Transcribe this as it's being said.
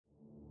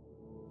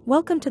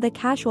Welcome to the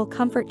Casual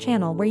Comfort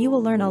channel, where you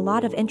will learn a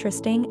lot of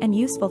interesting and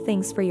useful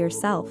things for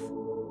yourself.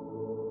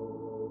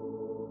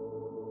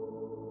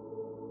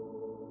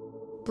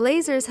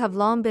 Blazers have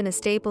long been a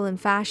staple in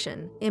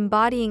fashion,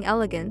 embodying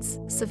elegance,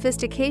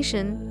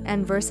 sophistication,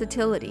 and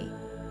versatility.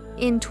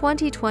 In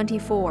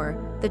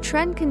 2024, the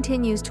trend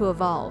continues to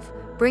evolve,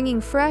 bringing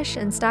fresh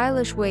and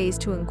stylish ways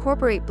to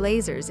incorporate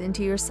blazers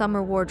into your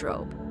summer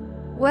wardrobe.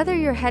 Whether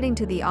you're heading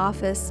to the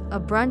office,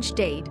 a brunch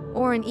date,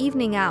 or an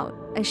evening out,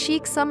 a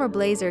chic summer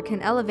blazer can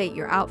elevate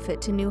your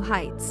outfit to new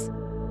heights.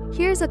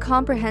 Here's a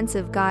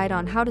comprehensive guide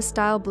on how to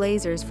style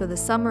blazers for the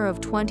summer of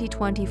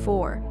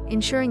 2024,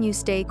 ensuring you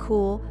stay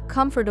cool,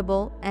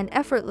 comfortable, and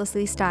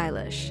effortlessly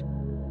stylish.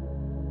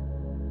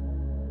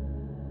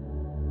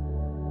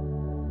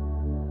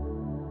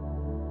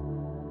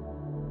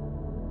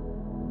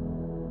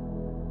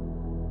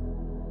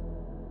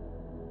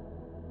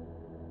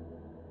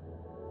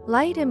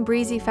 Light and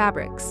breezy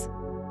fabrics.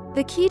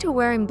 The key to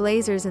wearing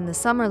blazers in the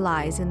summer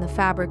lies in the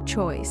fabric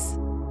choice.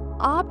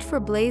 Opt for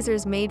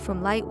blazers made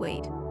from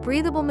lightweight,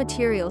 breathable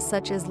materials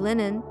such as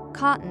linen,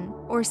 cotton,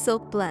 or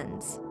silk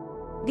blends.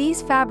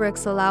 These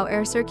fabrics allow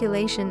air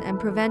circulation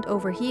and prevent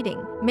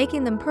overheating,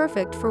 making them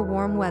perfect for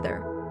warm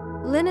weather.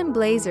 Linen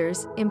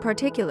blazers, in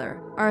particular,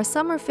 are a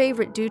summer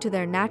favorite due to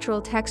their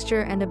natural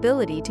texture and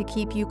ability to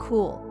keep you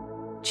cool.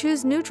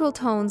 Choose neutral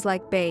tones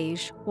like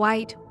beige,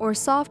 white, or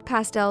soft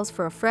pastels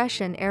for a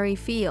fresh and airy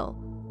feel,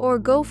 or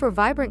go for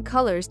vibrant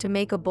colors to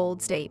make a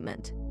bold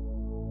statement.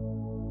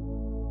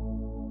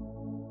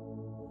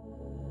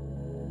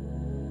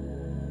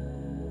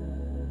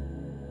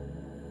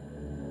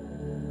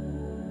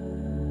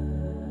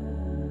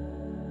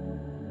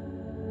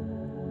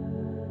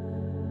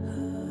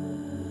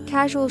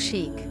 Casual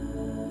chic.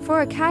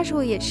 For a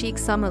casual yet chic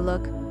summer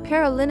look,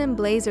 pair a linen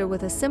blazer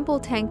with a simple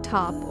tank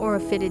top or a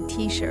fitted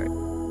t-shirt.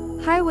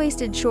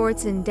 High-waisted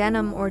shorts in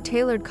denim or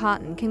tailored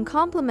cotton can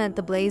complement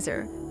the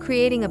blazer,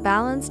 creating a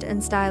balanced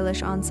and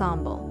stylish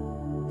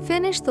ensemble.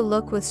 Finish the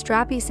look with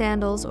strappy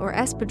sandals or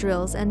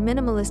espadrilles and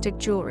minimalistic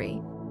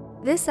jewelry.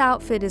 This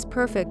outfit is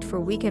perfect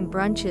for weekend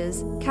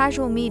brunches,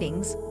 casual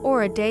meetings,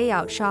 or a day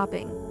out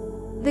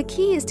shopping. The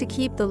key is to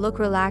keep the look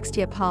relaxed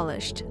yet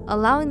polished,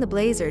 allowing the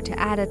blazer to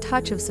add a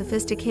touch of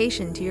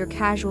sophistication to your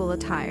casual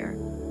attire.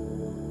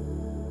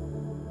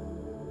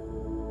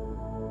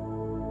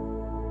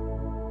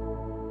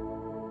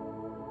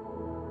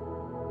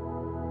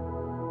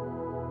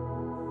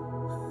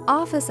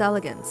 Office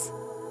elegance.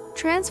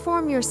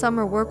 Transform your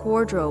summer work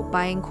wardrobe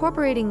by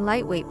incorporating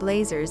lightweight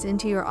blazers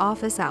into your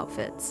office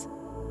outfits.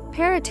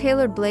 Pair a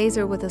tailored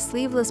blazer with a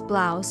sleeveless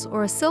blouse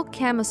or a silk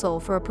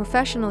camisole for a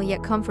professional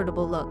yet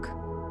comfortable look.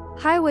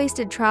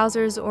 High-waisted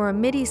trousers or a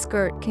midi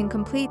skirt can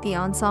complete the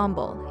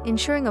ensemble,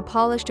 ensuring a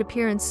polished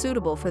appearance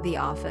suitable for the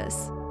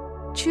office.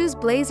 Choose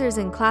blazers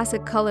in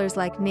classic colors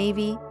like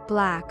navy,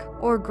 black,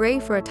 or gray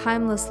for a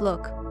timeless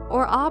look,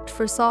 or opt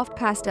for soft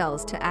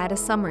pastels to add a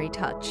summery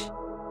touch.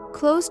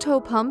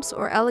 Closed-toe pumps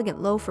or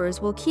elegant loafers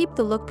will keep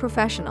the look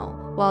professional,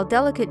 while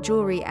delicate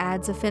jewelry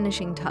adds a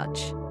finishing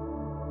touch.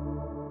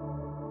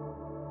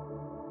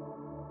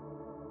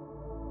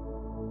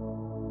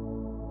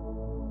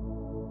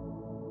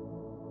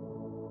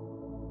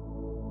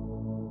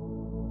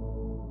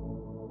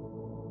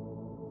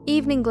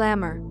 Evening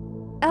glamour.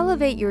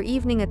 Elevate your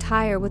evening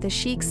attire with a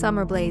chic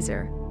summer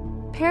blazer.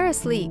 Pair a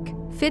sleek,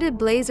 fitted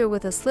blazer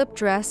with a slip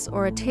dress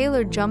or a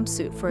tailored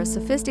jumpsuit for a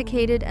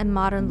sophisticated and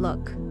modern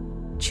look.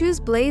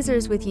 Choose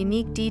blazers with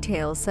unique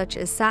details such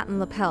as satin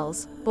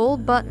lapels,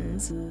 bold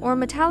buttons, or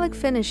metallic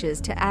finishes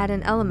to add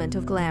an element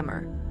of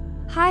glamour.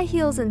 High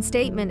heels and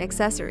statement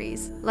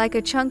accessories, like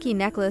a chunky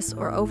necklace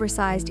or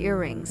oversized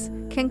earrings,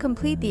 can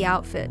complete the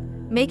outfit,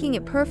 making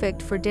it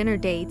perfect for dinner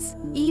dates,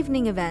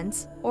 evening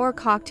events, or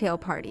cocktail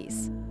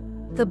parties.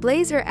 The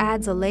blazer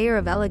adds a layer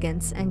of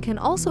elegance and can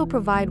also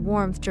provide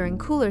warmth during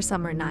cooler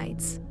summer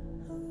nights.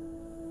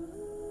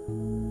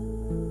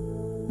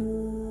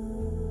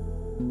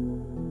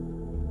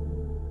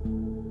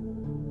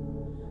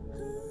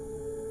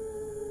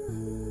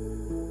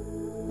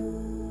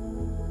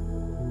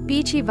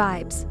 Beachy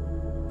vibes.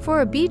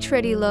 For a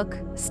beach-ready look,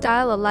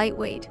 style a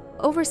lightweight,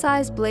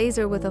 oversized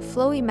blazer with a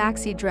flowy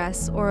maxi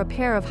dress or a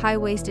pair of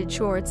high-waisted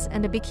shorts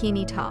and a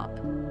bikini top.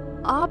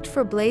 Opt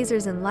for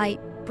blazers in light,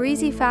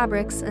 breezy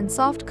fabrics and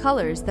soft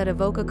colors that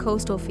evoke a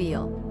coastal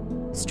feel.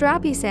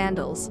 Strappy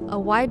sandals, a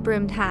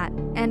wide-brimmed hat,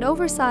 and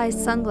oversized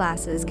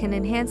sunglasses can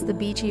enhance the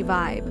beachy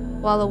vibe,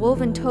 while a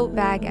woven tote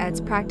bag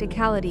adds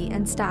practicality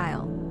and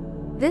style.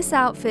 This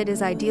outfit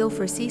is ideal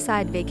for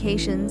seaside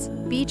vacations,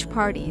 beach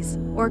parties,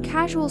 or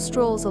casual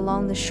strolls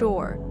along the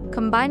shore,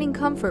 combining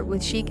comfort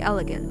with chic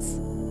elegance.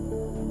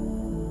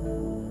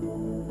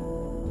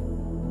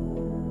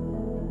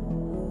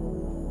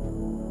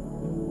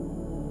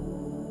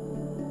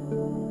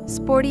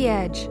 Sporty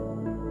edge.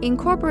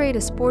 Incorporate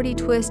a sporty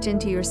twist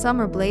into your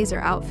summer blazer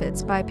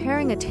outfits by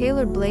pairing a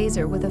tailored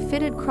blazer with a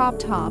fitted crop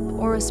top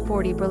or a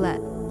sporty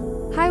bralette.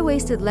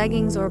 High-waisted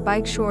leggings or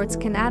bike shorts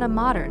can add a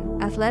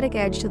modern, athletic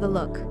edge to the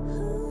look.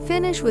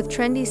 Finish with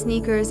trendy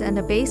sneakers and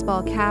a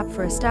baseball cap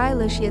for a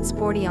stylish yet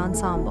sporty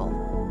ensemble.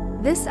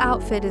 This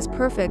outfit is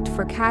perfect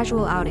for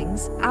casual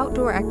outings,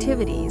 outdoor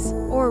activities,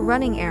 or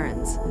running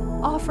errands,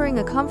 offering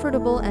a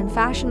comfortable and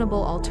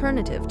fashionable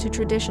alternative to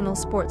traditional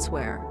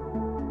sportswear.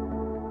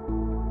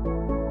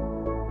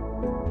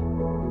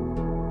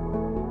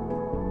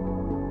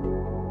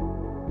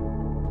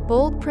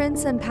 Bold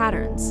prints and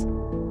patterns.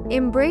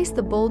 Embrace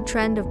the bold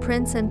trend of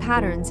prints and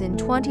patterns in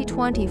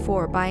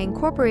 2024 by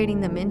incorporating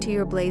them into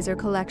your blazer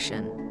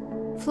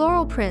collection.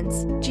 Floral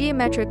prints,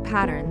 geometric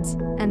patterns,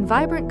 and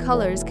vibrant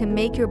colors can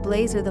make your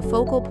blazer the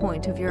focal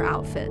point of your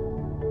outfit.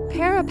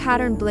 Pair a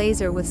patterned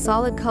blazer with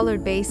solid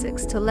colored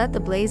basics to let the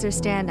blazer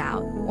stand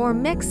out, or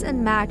mix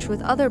and match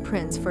with other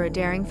prints for a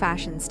daring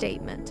fashion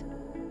statement.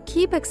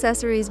 Keep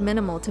accessories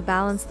minimal to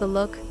balance the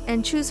look,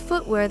 and choose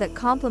footwear that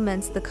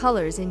complements the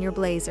colors in your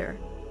blazer.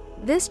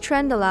 This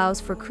trend allows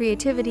for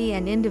creativity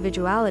and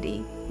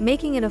individuality,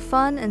 making it a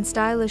fun and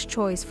stylish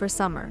choice for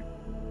summer.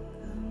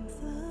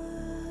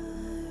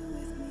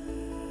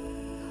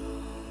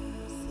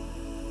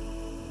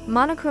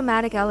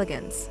 Monochromatic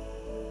elegance.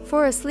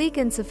 For a sleek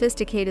and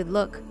sophisticated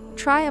look,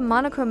 try a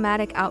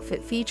monochromatic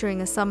outfit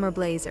featuring a summer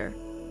blazer.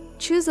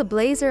 Choose a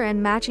blazer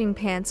and matching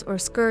pants or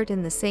skirt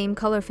in the same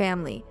color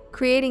family,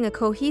 creating a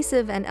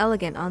cohesive and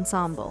elegant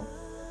ensemble.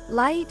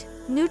 Light,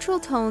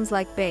 neutral tones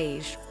like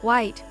beige,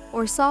 white,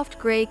 or soft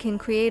gray can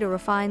create a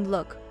refined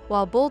look,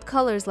 while bold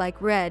colors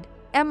like red,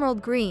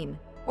 emerald green,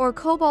 or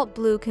cobalt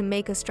blue can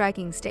make a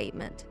striking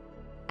statement.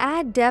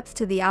 Add depth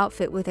to the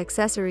outfit with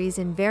accessories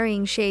in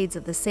varying shades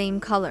of the same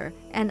color,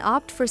 and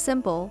opt for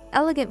simple,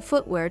 elegant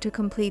footwear to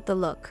complete the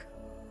look.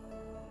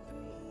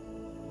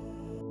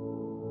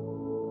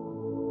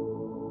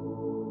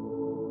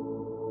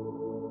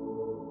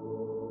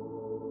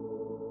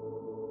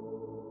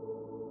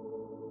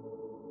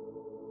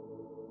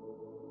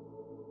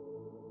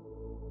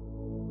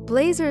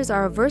 Blazers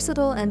are a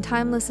versatile and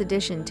timeless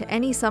addition to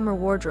any summer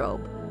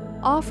wardrobe,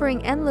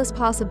 offering endless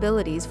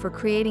possibilities for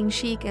creating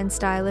chic and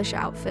stylish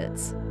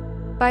outfits.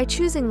 By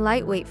choosing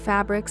lightweight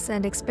fabrics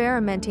and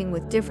experimenting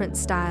with different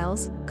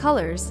styles,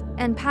 colors,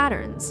 and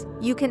patterns,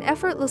 you can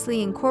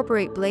effortlessly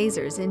incorporate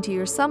blazers into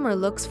your summer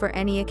looks for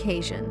any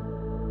occasion.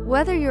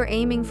 Whether you're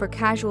aiming for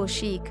casual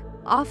chic,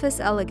 office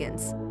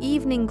elegance,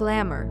 evening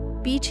glamour,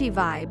 beachy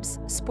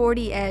vibes,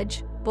 sporty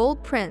edge,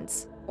 bold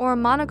prints, or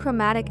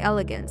monochromatic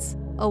elegance,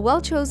 a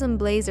well-chosen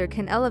blazer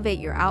can elevate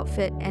your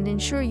outfit and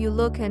ensure you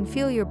look and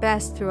feel your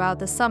best throughout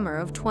the summer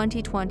of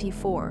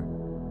 2024.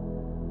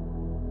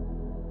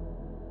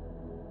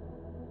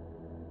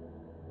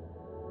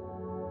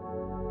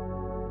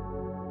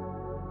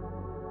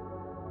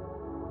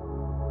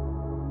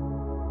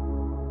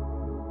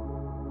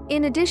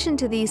 In addition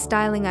to these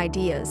styling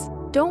ideas,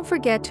 don't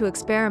forget to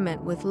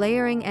experiment with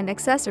layering and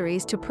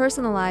accessories to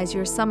personalize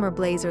your summer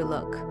blazer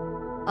look.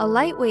 A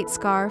lightweight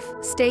scarf,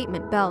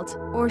 statement belt,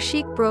 or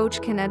chic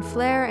brooch can add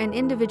flair and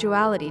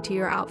individuality to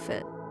your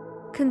outfit.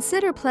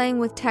 Consider playing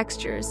with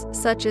textures,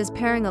 such as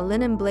pairing a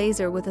linen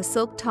blazer with a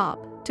silk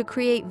top, to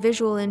create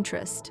visual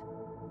interest.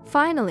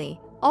 Finally,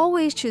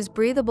 always choose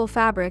breathable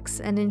fabrics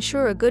and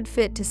ensure a good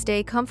fit to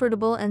stay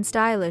comfortable and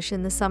stylish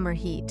in the summer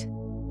heat.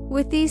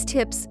 With these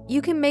tips,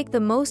 you can make the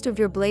most of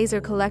your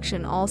blazer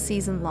collection all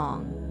season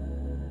long.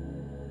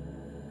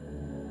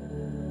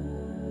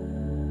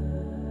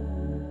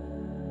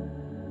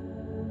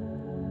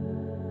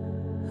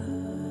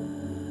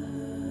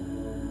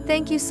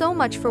 Thank you so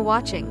much for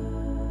watching.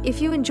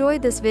 If you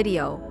enjoyed this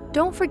video,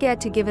 don't forget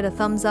to give it a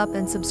thumbs up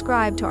and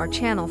subscribe to our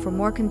channel for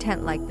more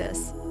content like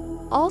this.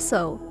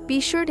 Also,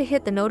 be sure to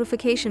hit the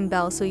notification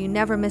bell so you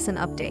never miss an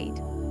update.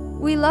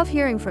 We love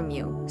hearing from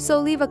you, so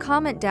leave a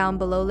comment down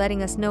below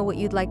letting us know what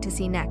you'd like to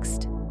see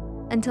next.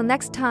 Until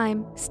next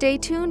time, stay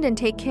tuned and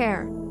take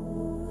care.